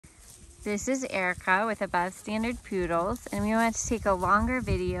This is Erica with Above Standard Poodles, and we want to take a longer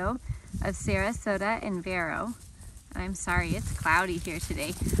video of Sarasota and Vero. I'm sorry, it's cloudy here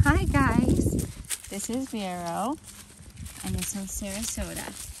today. Hi guys, this is Vero, and this is Sarasota.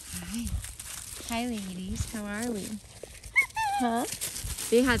 Hi. Hi ladies, how are we? Huh?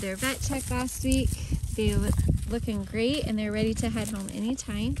 They had their vet check last week. They look looking great, and they're ready to head home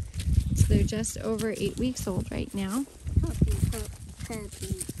anytime. So they're just over 8 weeks old right now. Puppy,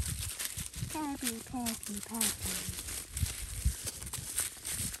 puppy. Puppy, puppy, puppy.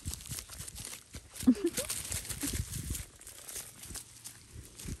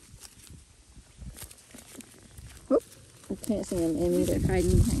 Whoop. I can't see them in either,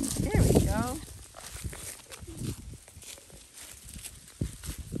 hiding behind. There we go.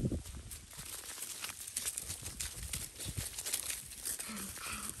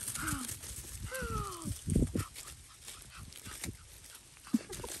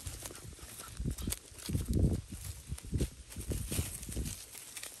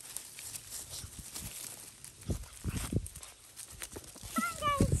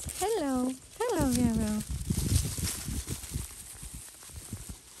 Hello. Hello, Vero.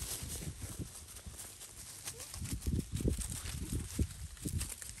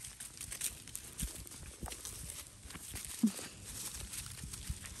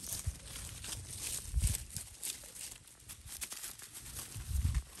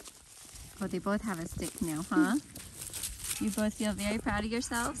 Oh, they both have a stick now, huh? You both feel very proud of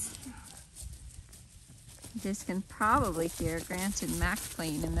yourselves? You just can probably hear Grant and Mac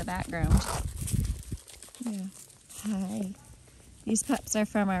playing in the background. Yeah. Hi. These pups are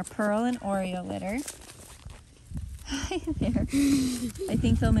from our Pearl and Oreo litter. Hi there. I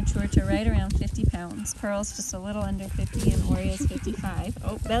think they'll mature to right around 50 pounds. Pearl's just a little under 50 and Oreo's 55.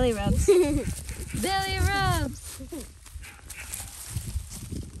 Oh, belly rubs. Belly rubs!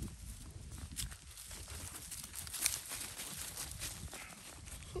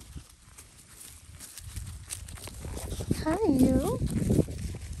 Hi, you.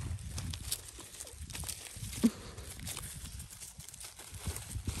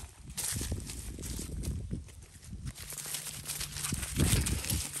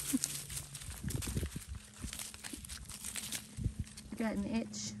 Got an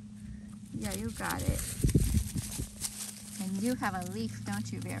itch? Yeah, you got it. And you have a leaf,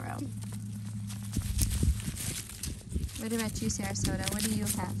 don't you, Vero? What about you, Sarasota? What do you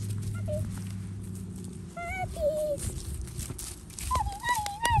have? Puppies.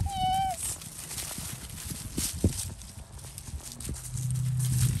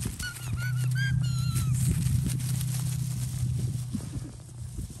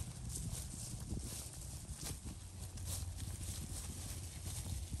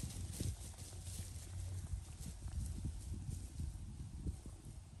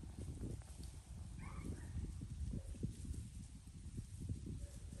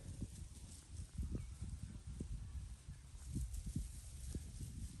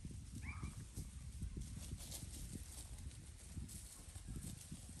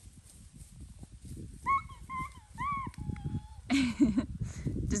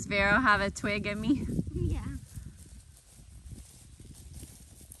 Does Vero have a twig in me? Yeah.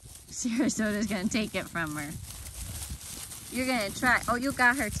 Sarasota's gonna take it from her. You're gonna try. Oh, you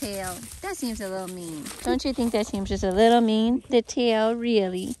got her tail. That seems a little mean. Don't you think that seems just a little mean? The tail,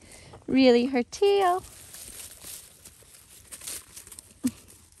 really. Really, her tail.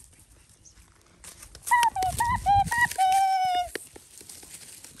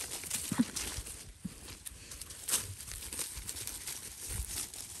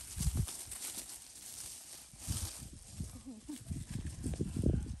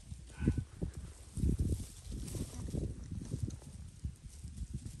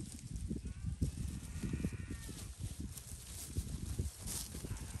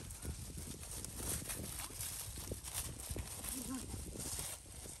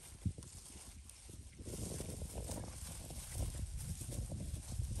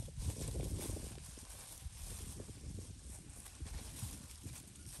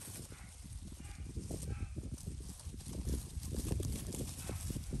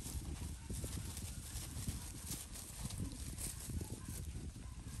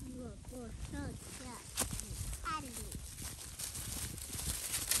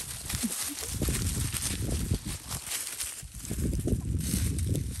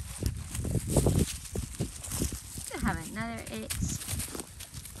 You have another itch.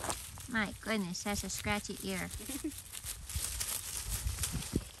 My goodness, that's a scratchy ear.